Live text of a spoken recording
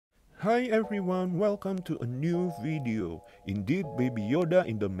Hi everyone, welcome to a new video. Indeed, Baby Yoda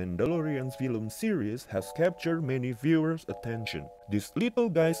in the Mandalorian film series has captured many viewers' attention. This little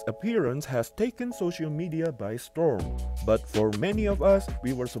guy's appearance has taken social media by storm. But for many of us,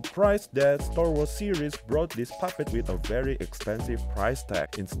 we were surprised that Star Wars series brought this puppet with a very expensive price tag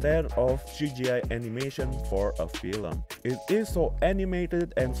instead of CGI animation for a film. It is so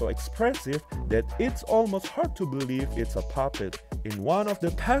animated and so expressive that it's almost hard to believe it's a puppet. In one of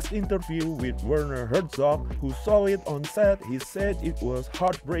the past interviews with Werner Herzog, who saw it on set, he said it was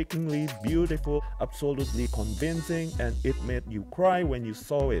heartbreakingly beautiful, absolutely convincing, and it made you cry when you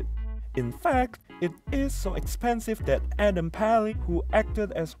saw it. In fact, it is so expensive that Adam Pally, who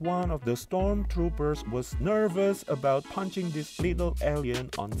acted as one of the stormtroopers, was nervous about punching this little alien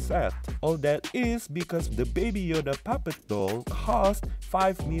on set. All that is because the Baby Yoda puppet doll cost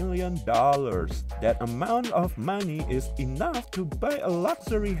 $5 million. That amount of money is enough to buy a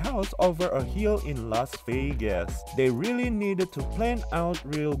luxury house over a hill in Las Vegas. They really needed to plan out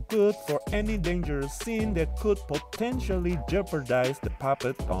real good for any dangerous scene that could potentially jeopardize the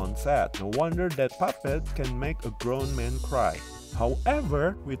puppet on set. No wonder that puppet can make a grown man cry.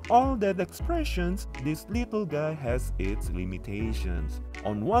 However, with all that expressions, this little guy has its limitations.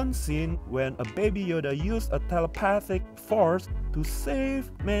 On one scene, when a Baby Yoda used a telepathic force to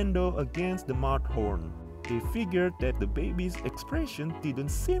save Mando against the Mudhorn, they figured that the baby's expression didn't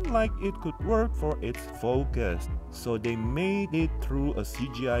seem like it could work for its focus, so they made it through a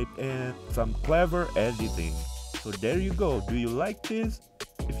CGI and some clever editing. So there you go. Do you like this?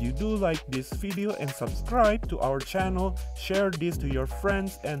 If you do like this video and subscribe to our channel, share this to your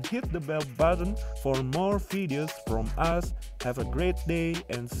friends and hit the bell button for more videos from us. Have a great day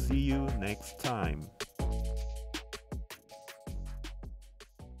and see you next time.